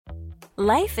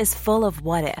Life is full of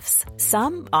what-ifs.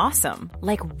 Some awesome,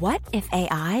 like what if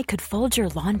AI could fold your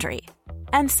laundry?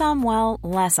 And some, well,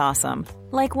 less awesome,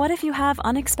 like what if you have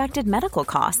unexpected medical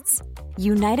costs?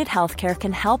 United Healthcare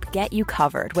can help get you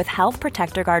covered with Health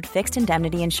Protector Guard fixed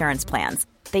indemnity insurance plans.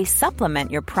 They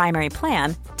supplement your primary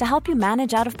plan to help you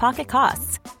manage out-of-pocket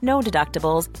costs. No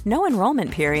deductibles, no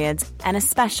enrollment periods, and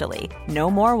especially no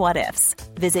more what-ifs.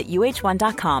 Visit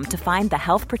uh1.com to find the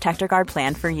Health Protector Guard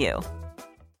plan for you.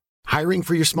 Hiring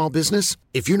for your small business?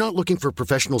 If you're not looking for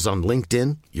professionals on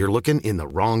LinkedIn, you're looking in the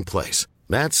wrong place.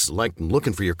 That's like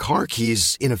looking for your car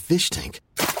keys in a fish tank.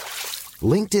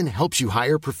 LinkedIn helps you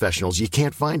hire professionals you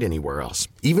can't find anywhere else,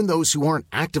 even those who aren't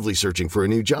actively searching for a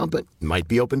new job but might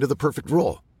be open to the perfect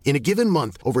role. In a given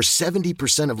month, over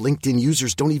 70% of LinkedIn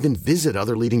users don't even visit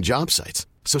other leading job sites.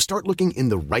 So start looking in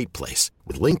the right place.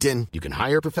 With LinkedIn, you can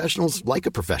hire professionals like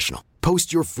a professional.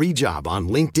 Post your free job on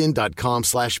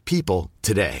linkedin.com/people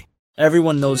today.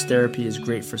 Everyone knows therapy is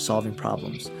great for solving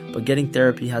problems, but getting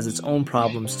therapy has its own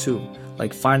problems too,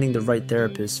 like finding the right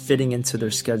therapist, fitting into their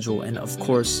schedule, and of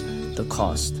course, the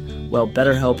cost. Well,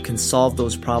 BetterHelp can solve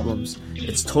those problems.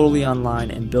 It's totally online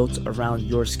and built around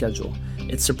your schedule.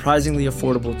 It's surprisingly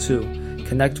affordable too.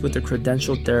 Connect with a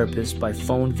credentialed therapist by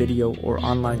phone, video, or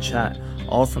online chat,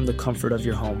 all from the comfort of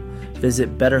your home.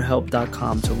 Visit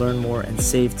BetterHelp.com to learn more and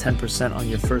save 10% on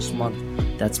your first month.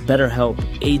 That's BetterHelp,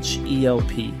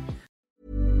 H-E-L-P.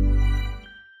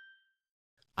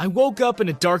 I woke up in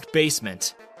a dark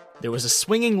basement. There was a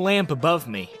swinging lamp above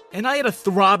me, and I had a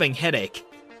throbbing headache.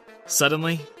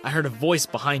 Suddenly, I heard a voice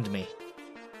behind me.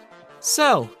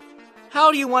 "So,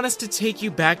 how do you want us to take you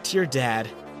back to your dad?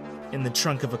 In the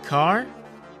trunk of a car?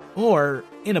 Or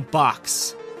in a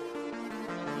box?"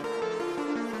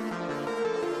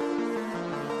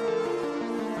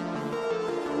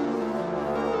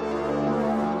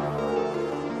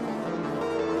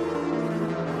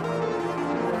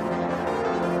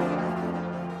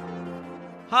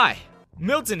 Hi,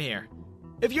 Milton here.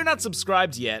 If you're not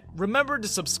subscribed yet, remember to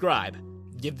subscribe.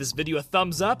 Give this video a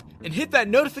thumbs up and hit that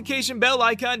notification bell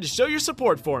icon to show your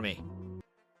support for me.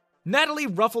 Natalie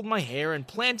ruffled my hair and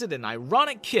planted an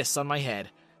ironic kiss on my head.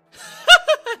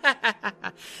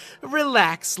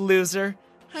 Relax, loser.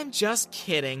 I'm just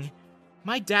kidding.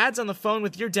 My dad's on the phone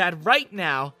with your dad right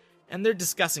now, and they're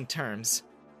discussing terms.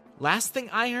 Last thing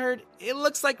I heard, it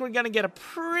looks like we're gonna get a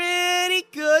pretty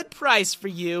good price for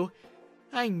you.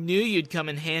 I knew you'd come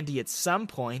in handy at some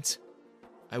point.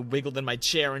 I wiggled in my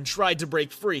chair and tried to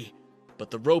break free,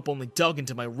 but the rope only dug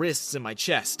into my wrists and my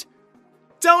chest.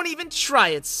 Don't even try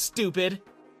it, stupid!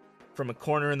 From a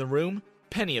corner in the room,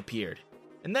 Penny appeared,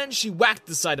 and then she whacked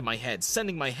the side of my head,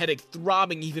 sending my headache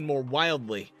throbbing even more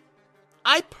wildly.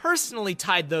 I personally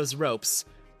tied those ropes.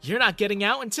 You're not getting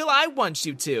out until I want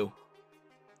you to.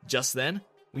 Just then,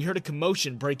 we heard a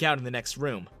commotion break out in the next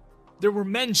room. There were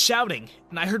men shouting,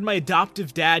 and I heard my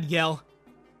adoptive dad yell,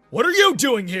 "What are you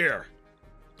doing here?"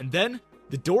 And then,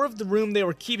 the door of the room they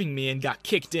were keeping me in got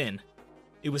kicked in.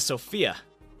 It was Sophia,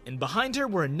 and behind her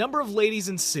were a number of ladies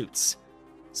in suits.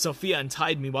 Sophia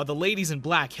untied me while the ladies in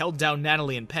black held down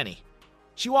Natalie and Penny.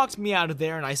 She walked me out of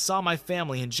there, and I saw my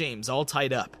family and James all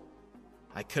tied up.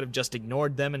 I could have just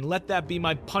ignored them and let that be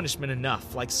my punishment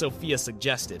enough, like Sophia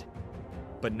suggested.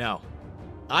 But no,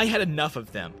 I had enough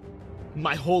of them.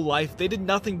 My whole life, they did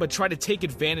nothing but try to take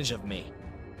advantage of me.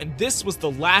 And this was the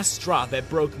last straw that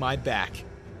broke my back.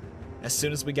 As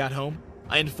soon as we got home,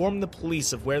 I informed the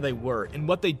police of where they were and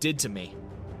what they did to me.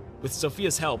 With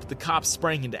Sophia's help, the cops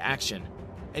sprang into action.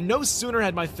 And no sooner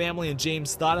had my family and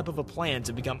James thought up of a plan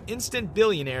to become instant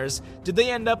billionaires did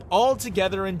they end up all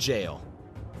together in jail.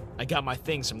 I got my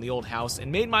things from the old house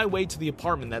and made my way to the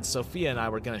apartment that Sophia and I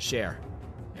were going to share.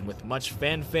 And with much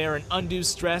fanfare and undue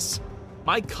stress,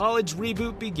 my college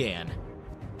reboot began.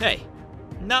 Hey,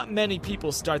 not many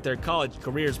people start their college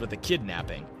careers with a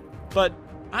kidnapping, but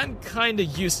I'm kinda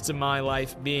used to my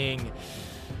life being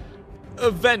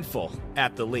eventful,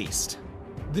 at the least.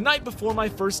 The night before my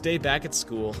first day back at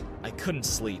school, I couldn't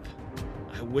sleep.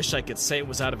 I wish I could say it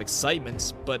was out of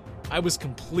excitement, but I was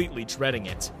completely dreading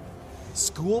it.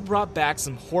 School brought back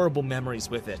some horrible memories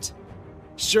with it.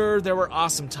 Sure, there were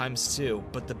awesome times too,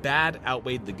 but the bad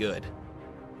outweighed the good.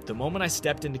 The moment I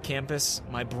stepped into campus,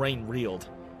 my brain reeled.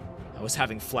 I was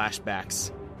having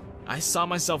flashbacks. I saw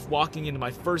myself walking into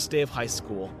my first day of high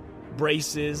school.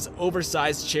 Braces,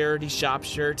 oversized charity shop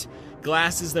shirt,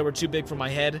 glasses that were too big for my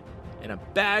head, and a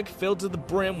bag filled to the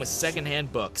brim with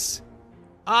secondhand books.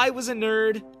 I was a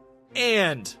nerd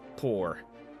and poor.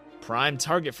 Prime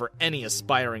target for any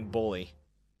aspiring bully.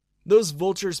 Those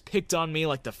vultures picked on me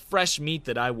like the fresh meat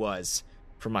that I was.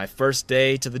 From my first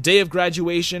day to the day of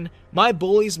graduation, my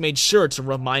bullies made sure to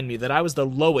remind me that I was the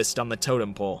lowest on the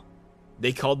totem pole.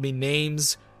 They called me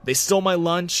names, they stole my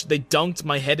lunch, they dunked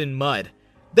my head in mud.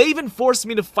 They even forced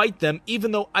me to fight them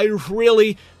even though I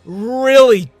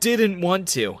really didn't want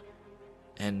to.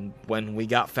 And when we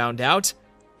got found out,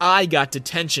 I got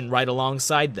detention right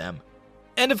alongside them.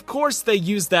 And of course they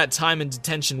used that time in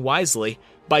detention wisely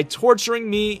by torturing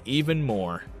me even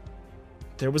more.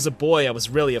 There was a boy I was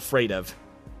really afraid of.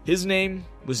 His name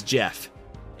was Jeff,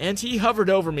 and he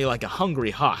hovered over me like a hungry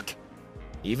hawk.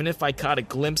 Even if I caught a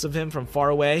glimpse of him from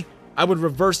far away, I would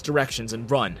reverse directions and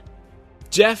run.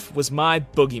 Jeff was my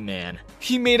boogeyman.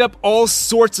 He made up all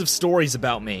sorts of stories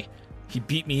about me. He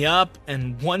beat me up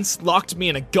and once locked me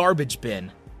in a garbage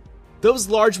bin. Those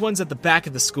large ones at the back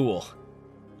of the school.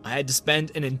 I had to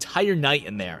spend an entire night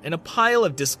in there, in a pile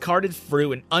of discarded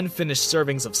fruit and unfinished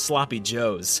servings of sloppy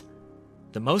joes.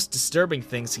 The most disturbing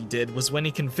things he did was when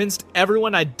he convinced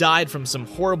everyone I died from some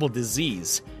horrible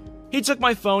disease. He took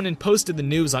my phone and posted the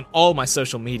news on all my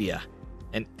social media,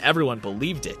 and everyone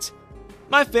believed it.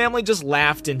 My family just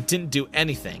laughed and didn't do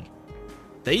anything.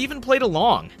 They even played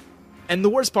along. And the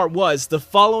worst part was, the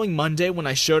following Monday when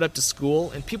I showed up to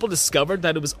school and people discovered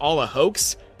that it was all a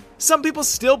hoax, some people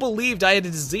still believed I had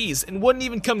a disease and wouldn't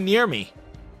even come near me.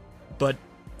 But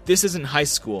this isn't high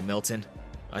school, Milton,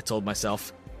 I told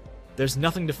myself. There's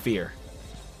nothing to fear.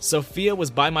 Sophia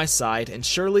was by my side, and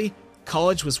surely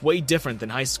college was way different than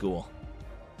high school.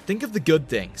 Think of the good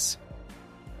things.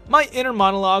 My inner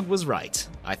monologue was right,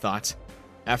 I thought.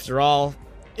 After all,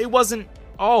 it wasn't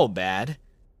all bad.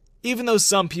 Even though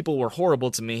some people were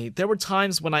horrible to me, there were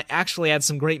times when I actually had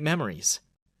some great memories.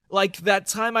 Like that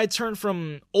time I turned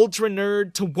from ultra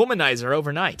nerd to womanizer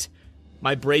overnight.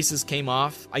 My braces came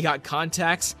off, I got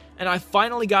contacts, and I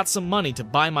finally got some money to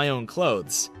buy my own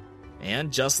clothes.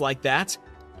 And just like that,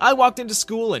 I walked into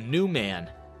school a new man.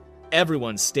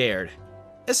 Everyone stared,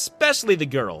 especially the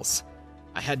girls.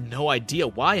 I had no idea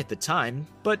why at the time,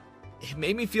 but it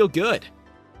made me feel good.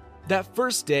 That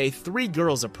first day, 3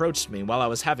 girls approached me while I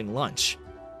was having lunch.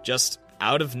 Just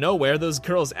out of nowhere, those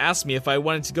girls asked me if I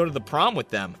wanted to go to the prom with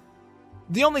them.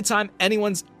 The only time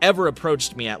anyone's ever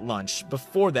approached me at lunch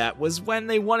before that was when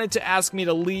they wanted to ask me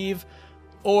to leave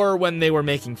or when they were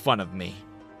making fun of me.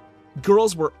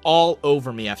 Girls were all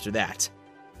over me after that.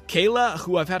 Kayla,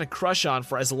 who I've had a crush on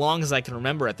for as long as I can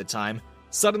remember at the time,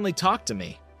 suddenly talked to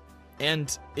me.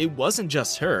 And it wasn't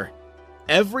just her.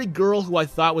 Every girl who I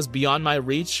thought was beyond my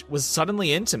reach was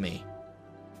suddenly into me.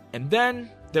 And then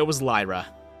there was Lyra.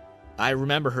 I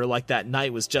remember her like that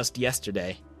night was just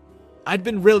yesterday. I'd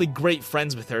been really great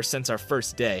friends with her since our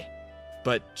first day,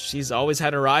 but she's always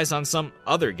had her eyes on some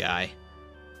other guy.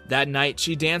 That night,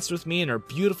 she danced with me in her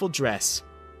beautiful dress,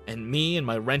 and me in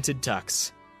my rented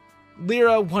tux.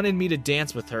 Lyra wanted me to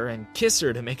dance with her and kiss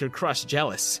her to make her crush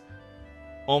jealous.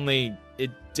 Only, it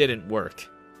didn't work.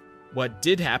 What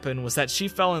did happen was that she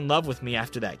fell in love with me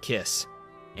after that kiss.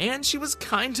 And she was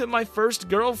kind of my first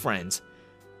girlfriend.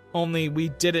 Only we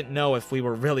didn't know if we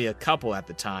were really a couple at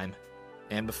the time.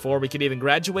 And before we could even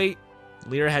graduate,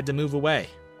 Lyra had to move away.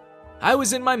 I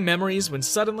was in my memories when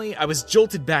suddenly I was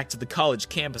jolted back to the college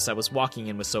campus I was walking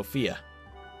in with Sophia.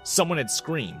 Someone had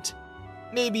screamed.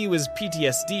 Maybe it was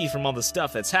PTSD from all the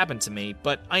stuff that's happened to me,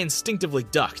 but I instinctively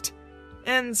ducked.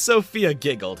 And Sophia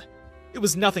giggled. It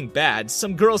was nothing bad.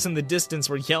 Some girls in the distance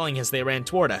were yelling as they ran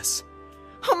toward us.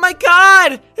 "Oh my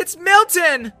god! It's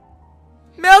Milton!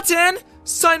 Milton!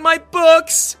 Sign my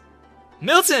books!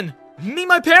 Milton! Meet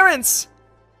my parents!"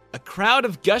 A crowd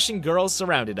of gushing girls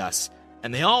surrounded us,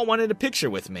 and they all wanted a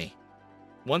picture with me.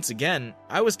 Once again,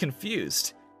 I was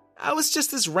confused. I was just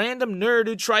this random nerd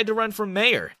who tried to run for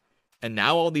mayor, and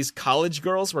now all these college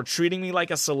girls were treating me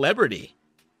like a celebrity.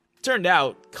 Turned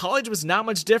out, college was not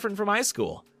much different from high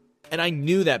school, and I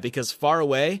knew that because far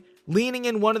away, leaning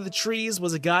in one of the trees,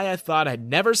 was a guy I thought I'd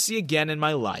never see again in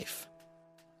my life.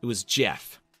 It was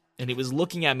Jeff, and he was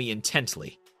looking at me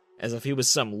intently, as if he was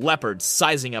some leopard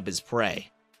sizing up his prey.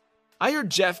 I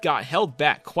heard Jeff got held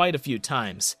back quite a few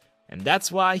times, and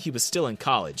that's why he was still in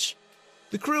college.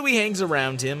 The crew he hangs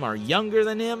around him are younger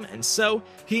than him, and so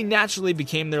he naturally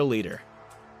became their leader.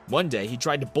 One day, he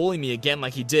tried to bully me again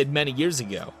like he did many years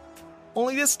ago.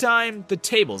 Only this time, the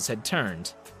tables had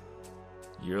turned.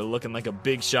 "You're looking like a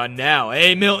big shot now,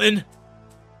 eh, Milton?"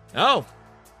 "Oh,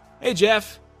 hey,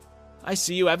 Jeff. I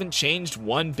see you haven't changed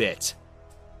one bit."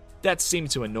 That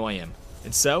seemed to annoy him,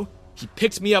 and so he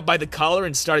picked me up by the collar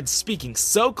and started speaking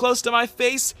so close to my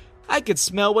face, I could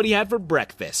smell what he had for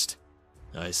breakfast.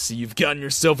 "I see you've gotten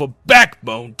yourself a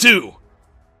backbone, too."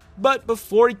 But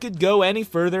before he could go any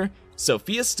further,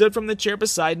 Sophia stood from the chair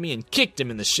beside me and kicked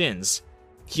him in the shins.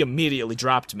 He immediately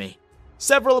dropped me.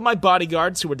 Several of my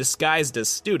bodyguards who were disguised as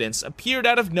students appeared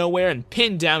out of nowhere and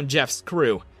pinned down Jeff's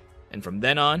crew. And from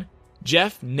then on,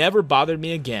 Jeff never bothered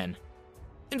me again.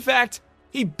 In fact,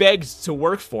 he begged to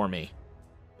work for me.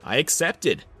 I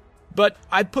accepted, but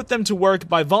I put them to work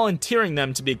by volunteering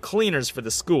them to be cleaners for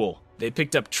the school. They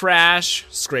picked up trash,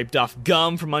 scraped off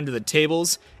gum from under the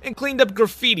tables, and cleaned up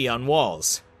graffiti on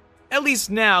walls. At least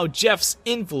now, Jeff's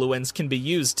influence can be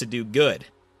used to do good.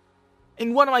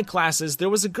 In one of my classes, there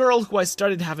was a girl who I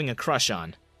started having a crush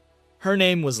on. Her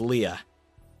name was Leah,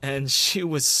 and she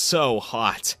was so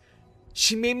hot.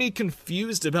 She made me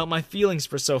confused about my feelings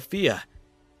for Sophia.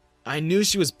 I knew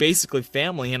she was basically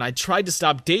family, and I tried to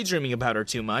stop daydreaming about her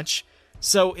too much,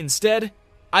 so instead,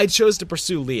 I chose to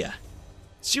pursue Leah.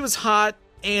 She was hot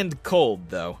and cold,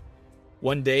 though.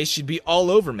 One day, she'd be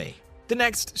all over me. The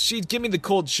next, she'd give me the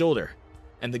cold shoulder,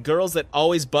 and the girls that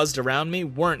always buzzed around me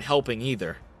weren't helping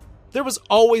either. There was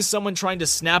always someone trying to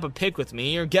snap a pic with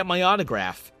me or get my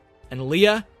autograph, and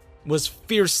Leah was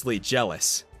fiercely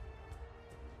jealous.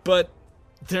 But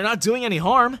they're not doing any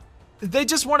harm. They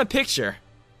just want a picture.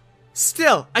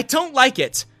 Still, I don't like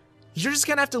it. You're just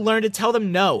gonna have to learn to tell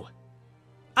them no.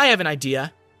 I have an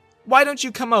idea. Why don't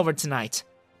you come over tonight?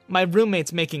 My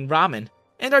roommate's making ramen,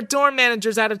 and our dorm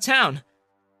manager's out of town.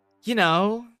 You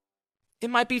know, it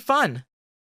might be fun.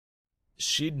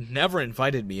 She'd never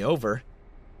invited me over,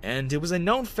 and it was a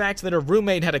known fact that her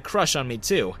roommate had a crush on me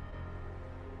too.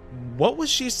 What was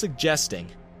she suggesting?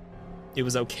 It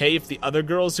was okay if the other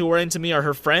girls who were into me are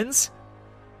her friends?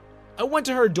 I went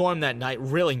to her dorm that night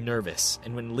really nervous,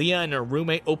 and when Leah and her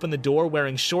roommate opened the door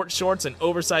wearing short shorts and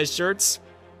oversized shirts,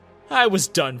 I was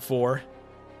done for.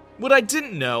 What I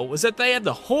didn't know was that they had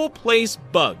the whole place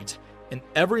bugged, and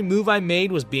every move I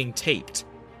made was being taped.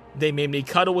 They made me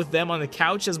cuddle with them on the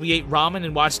couch as we ate ramen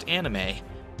and watched anime.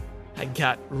 I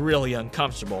got really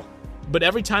uncomfortable, but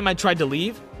every time I tried to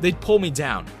leave, they'd pull me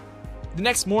down. The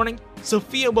next morning,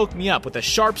 Sophia woke me up with a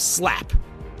sharp slap.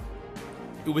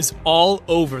 It was all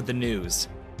over the news.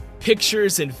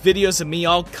 Pictures and videos of me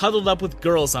all cuddled up with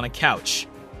girls on a couch.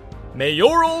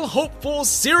 "Mayoral hopeful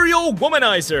serial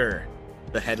womanizer,"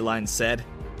 the headline said.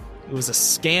 It was a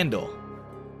scandal.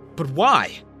 But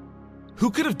why? Who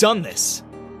could have done this?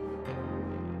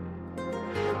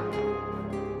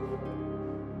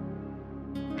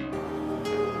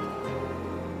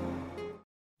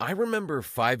 I remember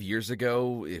 5 years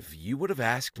ago, if you would have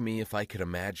asked me if I could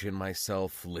imagine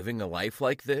myself living a life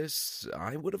like this,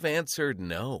 I would have answered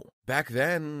no. Back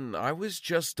then, I was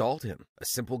just Dalton, a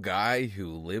simple guy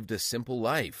who lived a simple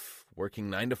life, working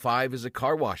 9 to 5 as a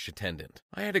car wash attendant.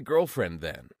 I had a girlfriend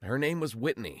then. Her name was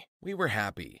Whitney. We were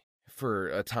happy. For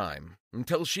a time,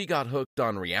 until she got hooked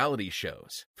on reality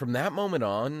shows. From that moment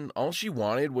on, all she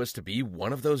wanted was to be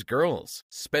one of those girls,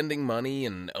 spending money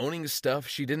and owning stuff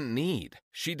she didn't need.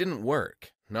 She didn't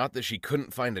work. Not that she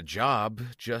couldn't find a job,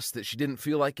 just that she didn't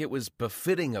feel like it was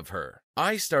befitting of her.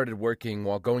 I started working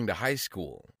while going to high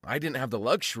school. I didn't have the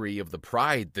luxury of the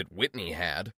pride that Whitney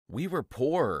had. We were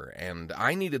poor, and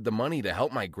I needed the money to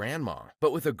help my grandma.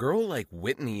 But with a girl like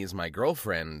Whitney as my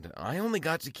girlfriend, I only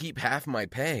got to keep half my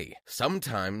pay.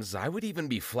 Sometimes I would even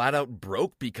be flat out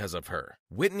broke because of her.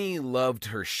 Whitney loved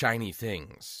her shiny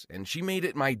things, and she made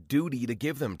it my duty to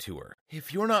give them to her.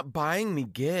 "If you're not buying me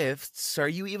gifts, are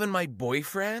you even my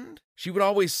boyfriend?" She would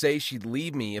always say she'd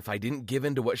leave me if I didn't give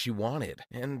in to what she wanted,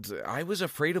 and I was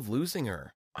afraid of losing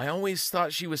her. I always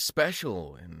thought she was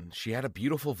special, and she had a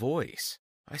beautiful voice.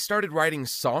 I started writing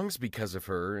songs because of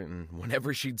her, and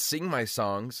whenever she'd sing my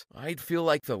songs, I'd feel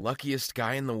like the luckiest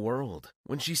guy in the world.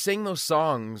 When she sang those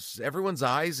songs, everyone's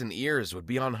eyes and ears would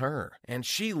be on her, and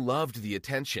she loved the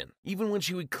attention. Even when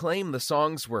she would claim the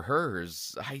songs were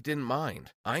hers, I didn't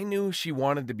mind. I knew she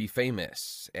wanted to be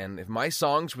famous, and if my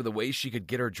songs were the way she could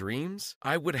get her dreams,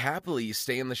 I would happily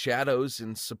stay in the shadows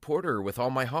and support her with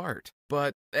all my heart.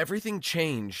 But everything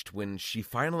changed when she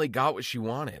finally got what she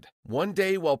wanted. One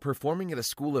day while performing at a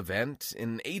school event,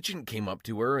 an agent came up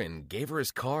to her and gave her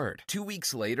his card. 2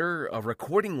 weeks later, a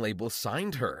recording label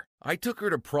signed her. I took her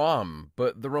to prom,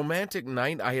 but the romantic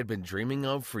night I had been dreaming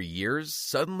of for years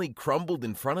suddenly crumbled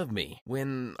in front of me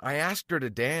when I asked her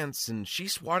to dance and she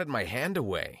swatted my hand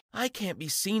away. "I can't be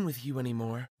seen with you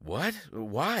anymore." "What?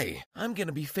 Why?" "I'm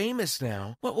gonna be famous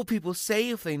now. What will people say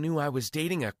if they knew I was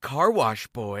dating a car wash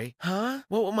boy? Huh?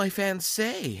 What will my fans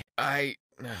say?"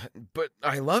 But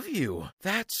I love you.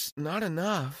 That's not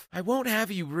enough. I won't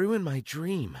have you ruin my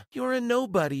dream. You're a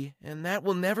nobody, and that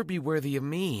will never be worthy of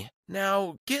me.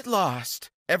 Now, get lost."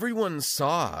 Everyone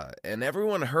saw and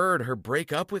everyone heard her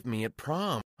break up with me at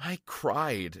prom. I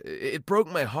cried. It broke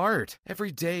my heart.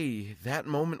 Every day, that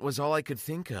moment was all I could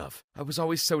think of. I was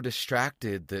always so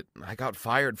distracted that I got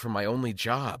fired from my only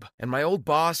job. And my old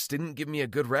boss didn't give me a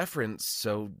good reference,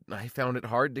 so I found it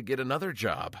hard to get another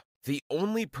job. The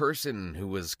only person who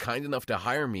was kind enough to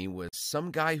hire me was some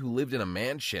guy who lived in a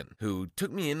mansion who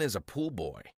took me in as a pool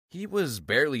boy. He was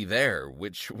barely there,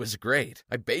 which was great.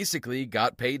 I basically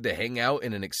got paid to hang out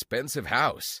in an expensive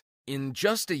house. In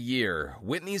just a year,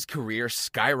 Whitney's career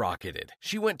skyrocketed.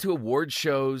 She went to award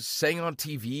shows, sang on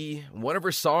TV, one of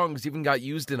her songs even got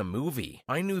used in a movie.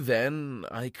 I knew then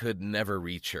I could never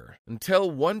reach her.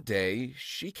 Until one day,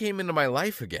 she came into my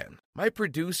life again. My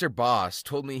producer boss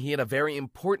told me he had a very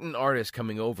important artist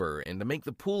coming over and to make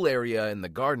the pool area and the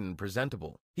garden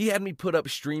presentable. He had me put up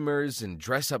streamers and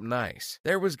dress up nice.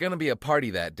 There was gonna be a party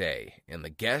that day, and the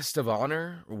guest of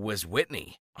honor was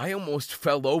Whitney. I almost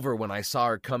fell over when I saw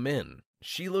her come in.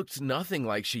 She looked nothing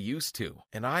like she used to,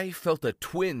 and I felt a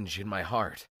twinge in my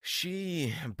heart.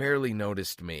 She barely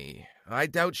noticed me. I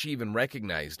doubt she even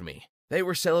recognized me. They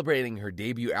were celebrating her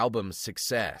debut album's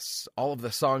success. All of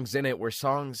the songs in it were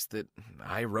songs that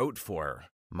I wrote for her.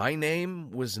 My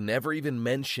name was never even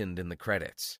mentioned in the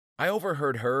credits. I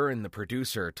overheard her and the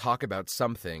producer talk about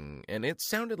something, and it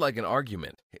sounded like an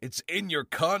argument. "It's in your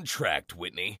contract,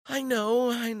 Whitney." I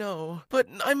know, but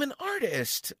I'm an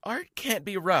artist. Art can't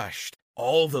be rushed.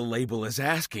 "All the label is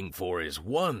asking for is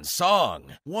one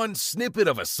song, one snippet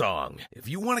of a song. If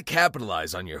you want to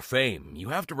capitalize on your fame, you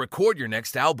have to record your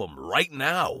next album right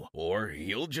now, or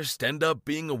you'll just end up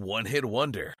being a one-hit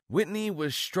wonder." Whitney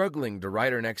was struggling to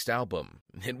write her next album.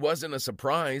 It wasn't a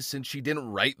surprise since she didn't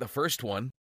write the first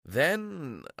one.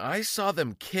 Then I saw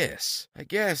them kiss. I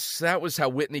guess that was how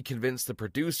Whitney convinced the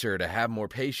producer to have more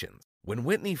patience. When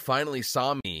Whitney finally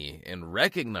saw me and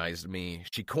recognized me,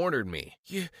 she cornered me.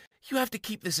 You have to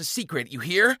keep this a secret, you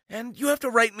hear? And you have to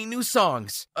write me new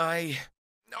songs.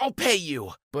 I'll pay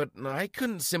you." But I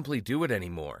couldn't simply do it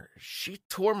anymore. She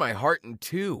tore my heart in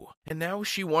two. And now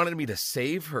she wanted me to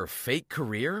save her fake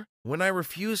career? When I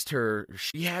refused her,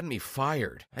 she had me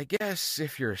fired. I guess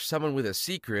if you're someone with a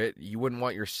secret, you wouldn't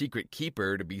want your secret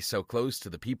keeper to be so close to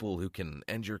the people who can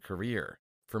end your career.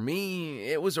 For me,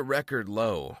 it was a record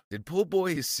low. Did pool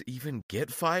boys even get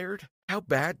fired? How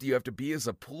bad do you have to be as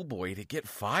a pool boy to get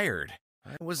fired?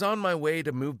 I was on my way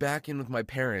to move back in with my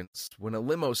parents when a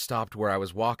limo stopped where I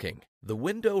was walking. The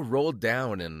window rolled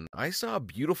down and I saw a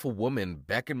beautiful woman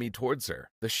beckon me towards her.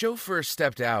 The chauffeur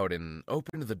stepped out and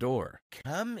opened the door.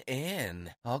 "Come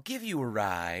in. I'll give you a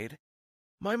ride."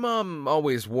 My mom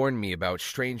always warned me about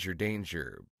stranger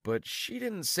danger, but she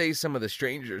didn't say some of the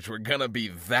strangers were gonna be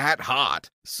that hot.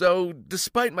 So,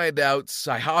 despite my doubts,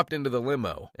 I hopped into the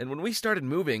limo, and when we started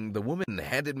moving, the woman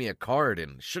handed me a card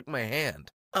and shook my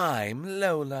hand. "I'm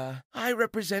Lola. I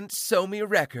represent Somi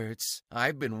Records.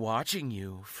 I've been watching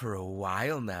you for a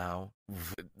while now."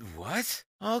 What?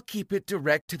 "I'll keep it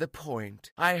direct to the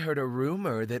point. I heard a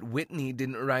rumor that Whitney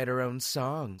didn't write her own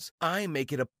songs. I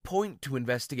make it a point to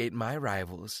investigate my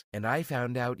rivals, and I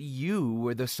found out you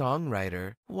were the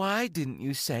songwriter. Why didn't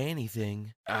you say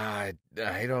anything?" I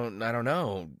don't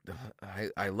know.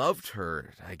 I loved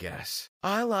her, I guess.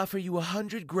 "I'll offer you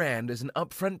 $100,000 as an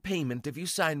upfront payment if you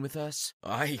sign with us."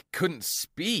 I couldn't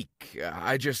speak.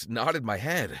 I just nodded my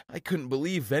head. I couldn't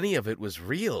believe any of it was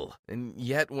real. And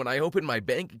yet, when I opened my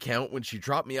bank account when she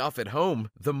dropped me off at home,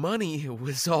 the money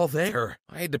was all there.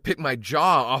 I had to pick my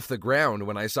jaw off the ground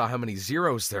when I saw how many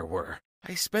zeros there were.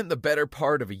 I spent the better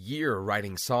part of a year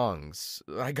writing songs.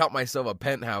 I got myself a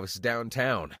penthouse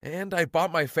downtown, and I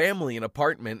bought my family an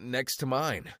apartment next to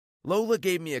mine. Lola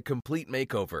gave me a complete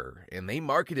makeover, and they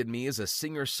marketed me as a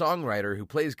singer-songwriter who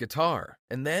plays guitar.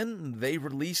 And then they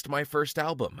released my first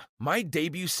album. My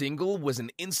debut single was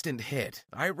an instant hit.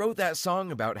 I wrote that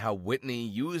song about how Whitney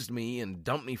used me and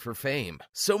dumped me for fame.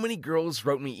 So many girls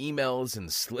wrote me emails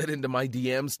and slid into my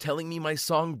DMs telling me my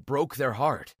song broke their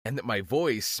heart, and that my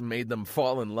voice made them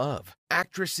fall in love.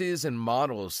 Actresses and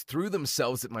models threw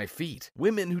themselves at my feet.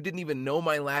 Women who didn't even know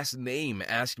my last name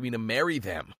asked me to marry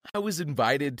them. I was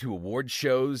invited to award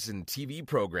shows and TV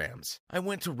programs. I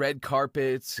went to red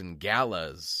carpets and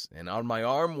galas, and on my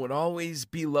arm would always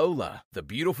be Lola, the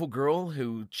beautiful girl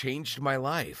who changed my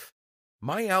life.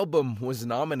 My album was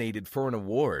nominated for an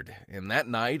award, and that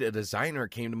night a designer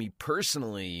came to me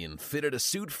personally and fitted a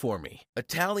suit for me.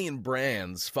 Italian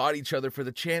brands fought each other for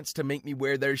the chance to make me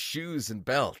wear their shoes and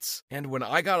belts. And when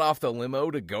I got off the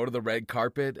limo to go to the red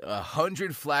carpet,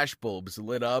 100 flashbulbs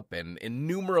lit up and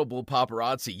innumerable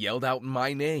paparazzi yelled out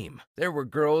my name. There were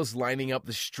girls lining up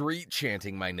the street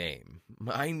chanting my name.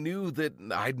 I knew that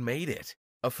I'd made it.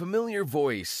 A familiar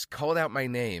voice called out my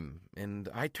name, and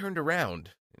I turned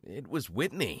around. It was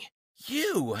Whitney.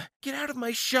 "You! Get out of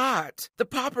my shot! The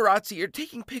paparazzi are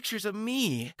taking pictures of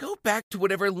me! Go back to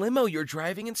whatever limo you're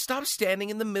driving and stop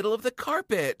standing in the middle of the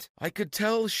carpet!" I could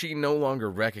tell she no longer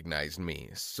recognized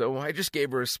me, so I just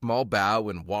gave her a small bow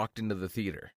and walked into the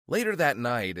theater. Later that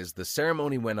night, as the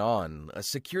ceremony went on, a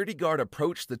security guard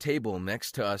approached the table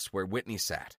next to us where Whitney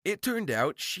sat. It turned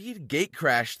out she'd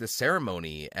gate-crashed the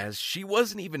ceremony as she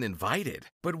wasn't even invited.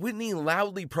 But Whitney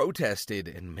loudly protested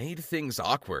and made things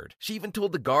awkward. She even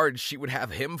told the guard she would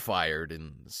have him fired,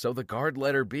 and so the guard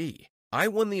let her be. I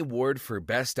won the award for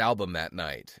Best Album that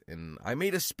night, and I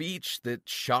made a speech that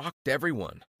shocked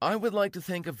everyone. I would like to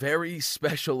thank a very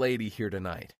special lady here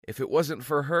tonight. If it wasn't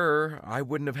for her, I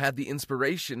wouldn't have had the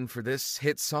inspiration for this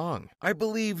hit song. I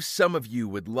believe some of you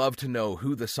would love to know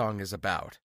who the song is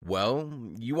about.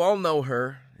 Well, you all know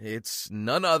her. It's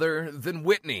none other than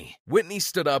Whitney. Whitney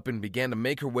stood up and began to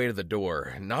make her way to the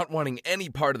door, not wanting any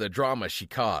part of the drama she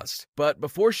caused. But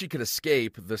before she could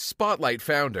escape, the spotlight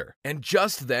found her. And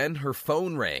just then, her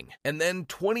phone rang. And then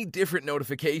 20 different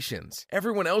notifications.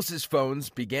 Everyone else's phones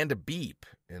began to beep.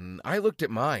 And I looked at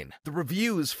mine. The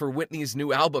reviews for Whitney's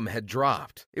new album had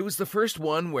dropped. It was the first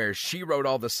one where she wrote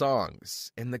all the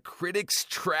songs, and the critics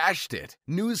trashed it.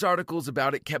 News articles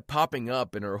about it kept popping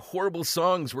up, and her horrible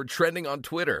songs were trending on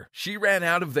Twitter. She ran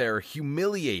out of there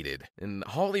humiliated, and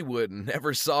Hollywood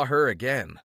never saw her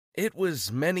again. It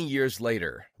was many years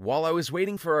later, while I was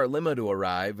waiting for our limo to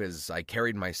arrive as I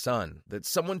carried my son, that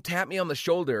someone tapped me on the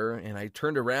shoulder, and I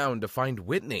turned around to find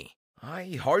Whitney.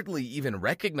 I hardly even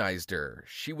recognized her.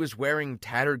 She was wearing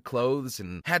tattered clothes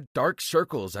and had dark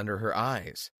circles under her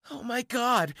eyes. "Oh my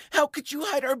God, how could you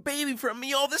hide our baby from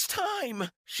me all this time?"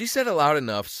 She said it loud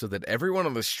enough so that everyone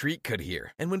on the street could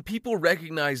hear. And when people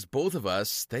recognized both of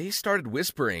us, they started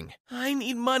whispering, "I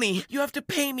need money. You have to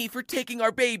pay me for taking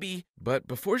our baby." But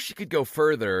before she could go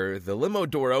further, the limo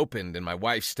door opened and my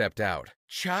wife stepped out.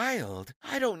 "Child,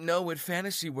 I don't know what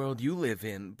fantasy world you live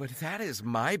in, but that is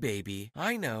my baby.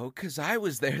 I know, 'cause I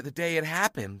was there the day it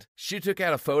happened." She took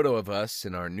out a photo of us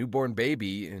and our newborn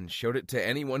baby and showed it to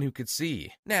anyone who could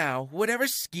see. "Now, whatever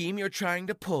scheme you're trying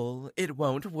to pull, it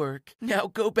won't work. Now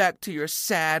go back to your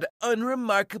sad,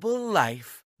 unremarkable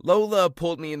life." Lola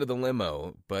pulled me into the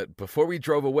limo, but before we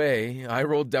drove away, I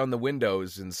rolled down the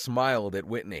windows and smiled at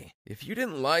Whitney. If you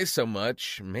didn't lie so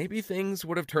much, maybe things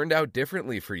would have turned out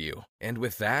differently for you. And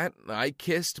with that, I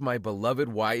kissed my beloved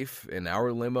wife and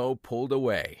our limo pulled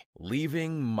away,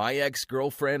 leaving my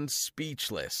ex-girlfriend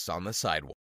speechless on the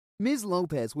sidewalk. Ms.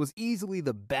 Lopez was easily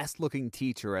the best-looking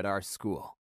teacher at our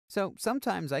school. So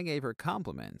sometimes I gave her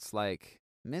compliments like,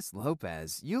 "Miss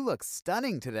Lopez, you look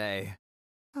stunning today."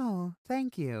 "Oh,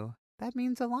 thank you. That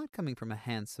means a lot coming from a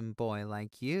handsome boy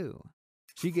like you."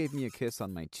 She gave me a kiss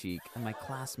on my cheek, and my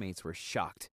classmates were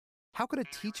shocked. How could a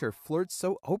teacher flirt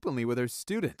so openly with her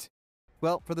student?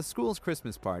 Well, for the school's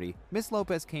Christmas party, Miss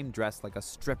Lopez came dressed like a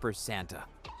stripper Santa.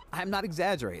 I'm not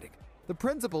exaggerating. The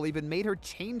principal even made her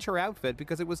change her outfit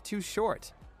because it was too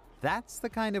short. That's the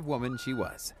kind of woman she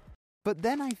was. But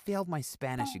then I failed my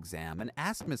Spanish exam and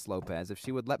asked Miss Lopez if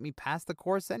she would let me pass the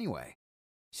course anyway.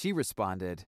 She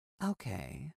responded,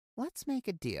 "Okay, let's make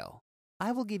a deal.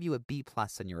 I will give you a B+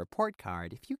 on your report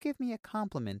card if you give me a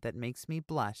compliment that makes me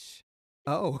blush."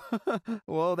 "Oh,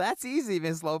 well, that's easy,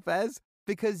 Miss Lopez,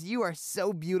 because you are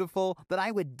so beautiful that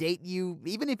I would date you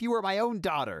even if you were my own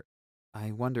daughter."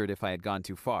 I wondered if I had gone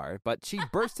too far, but she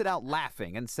bursted out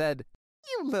laughing and said,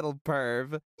 "You little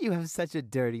perv, you have such a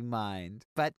dirty mind.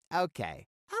 But okay,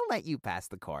 I'll let you pass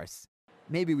the course."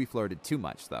 Maybe we flirted too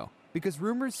much, though, because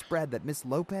rumors spread that Miss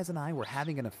Lopez and I were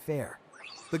having an affair.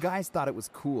 The guys thought it was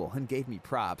cool and gave me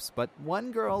props, but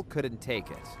one girl couldn't take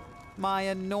it. My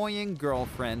annoying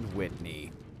girlfriend,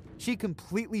 Whitney. She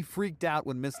completely freaked out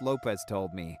when Miss Lopez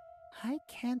told me, "I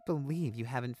can't believe you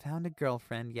haven't found a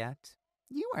girlfriend yet.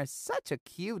 You are such a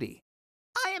cutie."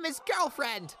 "I am his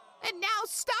girlfriend, and now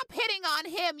stop hitting on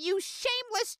him, you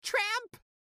shameless tramp!"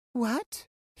 "What?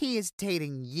 He is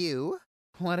dating you?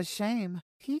 What a shame.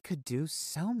 He could do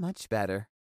so much better."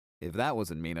 If that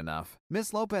wasn't mean enough,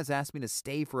 Miss Lopez asked me to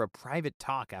stay for a private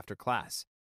talk after class.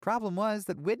 Problem was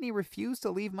that Whitney refused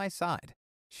to leave my side.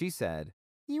 She said,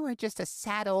 "You are just a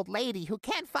sad old lady who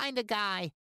can't find a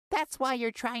guy." That's why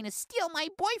you're trying to steal my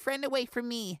boyfriend away from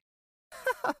me.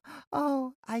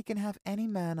 Oh, I can have any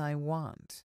man I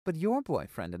want. But your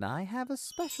boyfriend and I have a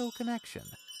special connection.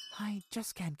 I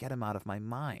just can't get him out of my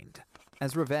mind.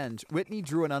 As revenge, Whitney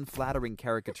drew an unflattering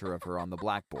caricature of her on the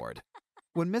blackboard.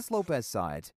 When Miss Lopez saw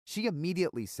it, she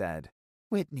immediately said,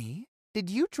 "Whitney, did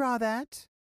you draw that?"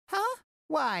 Huh?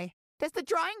 Why? Does the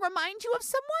drawing remind you of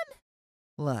someone?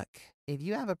 Look, if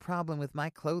you have a problem with my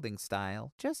clothing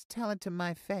style, just tell it to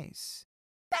my face.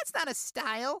 That's not a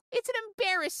style. It's an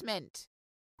embarrassment.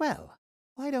 Well,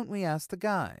 why don't we ask the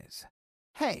guys?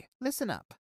 Hey, listen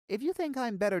up. If you think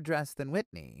I'm better dressed than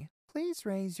Whitney, please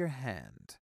raise your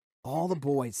hand. All the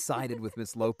boys sided with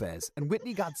Miss Lopez, and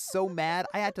Whitney got so mad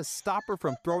I had to stop her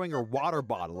from throwing her water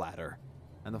bottle at her.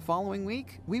 And the following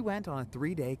week, we went on a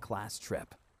 3-day class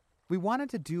trip. We wanted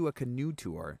to do a canoe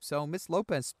tour, so Miss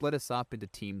Lopez split us up into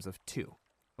teams of 2.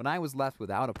 When I was left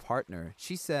without a partner,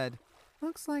 she said,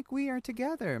 "Looks like we are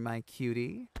together, my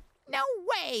cutie." No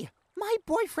way! My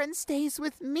boyfriend stays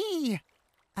with me.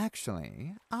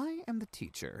 Actually, I am the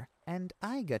teacher, and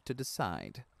I get to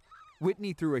decide.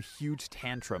 Whitney threw a huge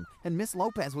tantrum, and Miss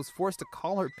Lopez was forced to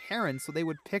call her parents so they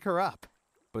would pick her up.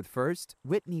 But first,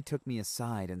 Whitney took me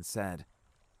aside and said,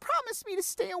 Promise me to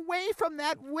stay away from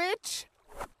that witch.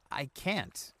 "I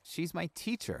can't. She's my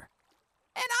teacher."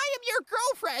 And I am your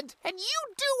girlfriend, and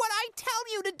you do what I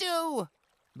tell you to do.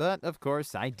 But, of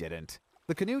course, I didn't.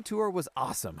 The canoe tour was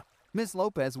awesome. Miss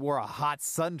Lopez wore a hot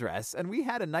sundress, and we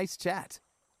had a nice chat.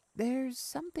 "There's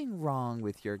something wrong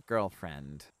with your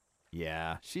girlfriend."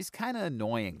 "Yeah, she's kind of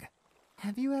annoying."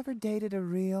 "Have you ever dated a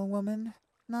real woman?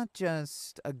 Not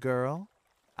just a girl?"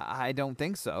 "I don't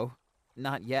think so.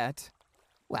 Not yet."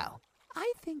 "Well,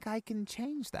 I think I can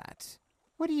change that.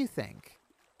 What do you think?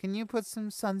 Can you put some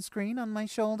sunscreen on my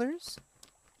shoulders?"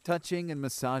 Touching and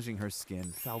massaging her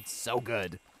skin felt so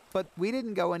good. But we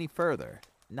didn't go any further.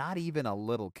 Not even a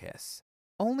little kiss.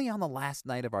 Only on the last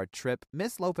night of our trip,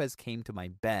 Miss Lopez came to my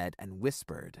bed and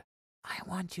whispered, "I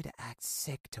want you to act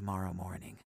sick tomorrow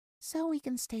morning, so we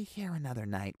can stay here another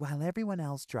night while everyone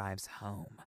else drives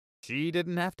home." She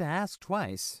didn't have to ask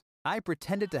twice. I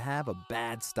pretended to have a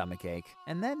bad stomachache,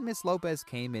 and then Miss Lopez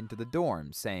came into the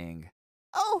dorm saying,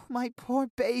 "Oh, my poor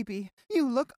baby, you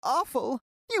look awful.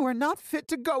 You are not fit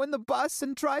to go in the bus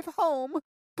and drive home.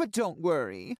 But don't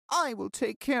worry, I will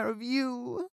take care of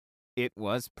you." It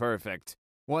was perfect.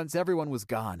 Once everyone was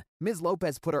gone, Ms.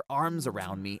 Lopez put her arms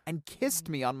around me and kissed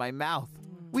me on my mouth.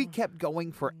 We kept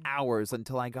going for hours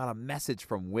until I got a message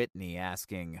from Whitney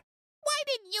asking, Why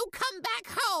didn't you come back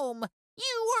home?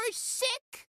 You were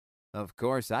sick? Of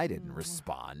course, I didn't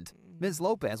respond. Ms.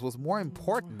 Lopez was more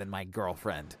important than my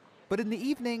girlfriend. But in the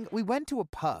evening, we went to a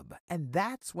pub, and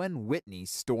that's when Whitney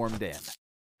stormed in.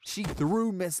 She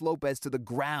threw Miss Lopez to the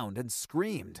ground and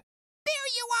screamed, There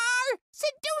you are!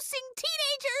 Seducing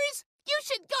teenagers! You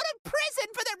should go to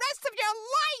prison for the rest of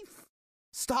your life!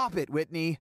 "Stop it,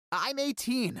 Whitney. I'm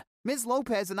 18. Ms.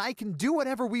 Lopez and I can do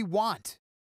whatever we want."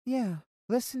 "Yeah,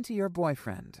 listen to your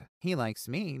boyfriend. He likes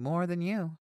me more than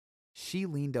you." She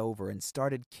leaned over and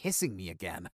started kissing me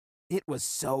again. It was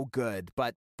so good,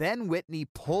 but then Whitney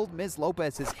pulled Ms.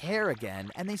 Lopez's hair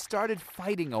again, and they started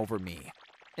fighting over me.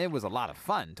 It was a lot of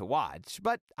fun to watch,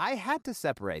 but I had to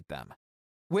separate them.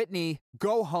 "Whitney,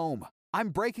 go home. I'm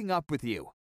breaking up with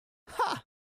you." "Ha!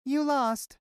 You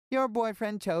lost. Your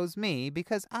boyfriend chose me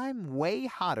because I'm way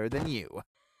hotter than you."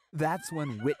 That's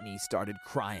when Whitney started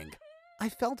crying. I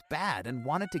felt bad and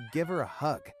wanted to give her a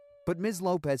hug, but Ms.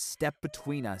 Lopez stepped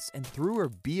between us and threw her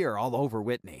beer all over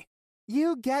Whitney.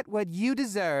 "You get what you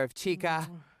deserve, chica."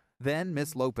 Then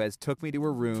Miss Lopez took me to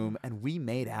her room and we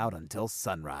made out until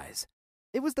sunrise.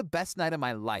 It was the best night of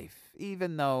my life,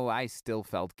 even though I still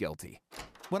felt guilty.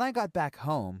 When I got back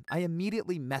home, I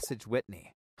immediately messaged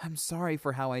Whitney. "I'm sorry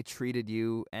for how I treated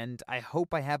you, and I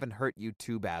hope I haven't hurt you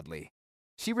too badly."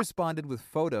 She responded with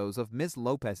photos of Ms.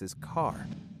 Lopez's car.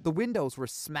 The windows were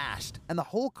smashed, and the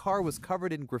whole car was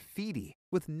covered in graffiti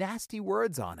with nasty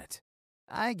words on it.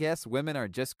 I guess women are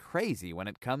just crazy when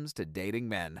it comes to dating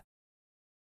men.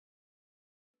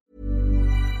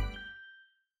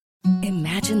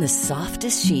 Imagine the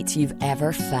softest sheets you've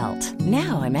ever felt.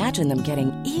 Now imagine them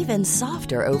getting even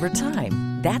softer over time.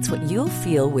 That's what you'll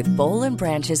feel with Boll &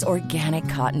 Branch's organic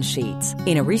cotton sheets.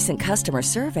 In a recent customer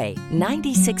survey,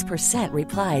 96%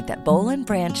 replied that Boll &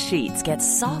 Branch sheets get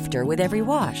softer with every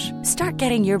wash. Start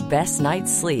getting your best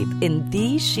night's sleep in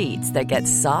these sheets that get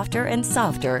softer and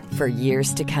softer for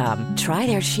years to come. Try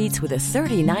their sheets with a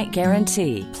 30-night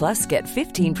guarantee. Plus, get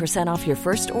 15% off your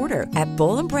first order at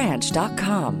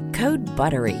bollandbranch.com. Code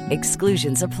BUTTERY.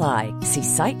 Exclusions apply. See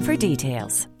site for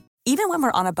details. Even when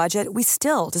we're on a budget, we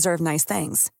still deserve nice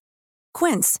things.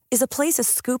 Quince is a place to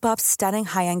scoop up stunning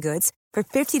high-end goods for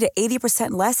 50 to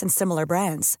 80% less than similar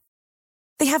brands.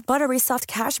 They have buttery soft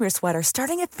cashmere sweaters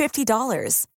starting at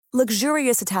 $50,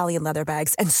 luxurious Italian leather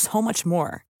bags, and so much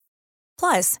more.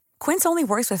 Plus, Quince only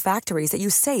works with factories that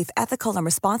use safe, ethical, and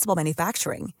responsible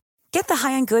manufacturing. Get the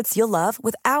high-end goods you'll love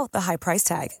without the high price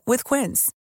tag with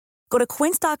Quince. Go to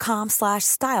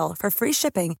quince.com/style for free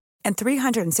shipping and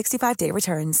 365-day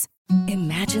returns.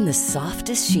 Imagine the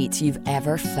softest sheets you've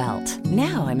ever felt.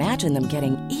 Now imagine them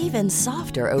getting even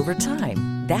softer over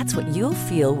time. That's what you'll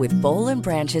feel with Boll &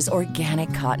 Branch's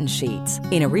organic cotton sheets.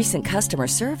 In a recent customer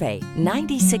survey,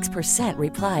 96%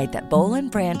 replied that Boll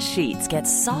 & Branch sheets get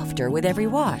softer with every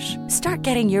wash. Start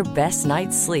getting your best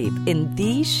night's sleep in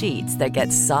these sheets that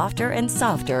get softer and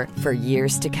softer for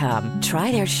years to come.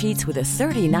 Try their sheets with a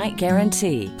 30-night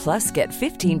guarantee. Plus, get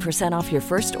 15% off your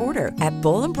first order at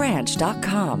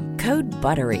bollandbranch.com. Code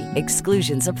BUTTERY.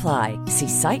 Exclusions apply. See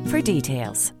site for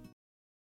details.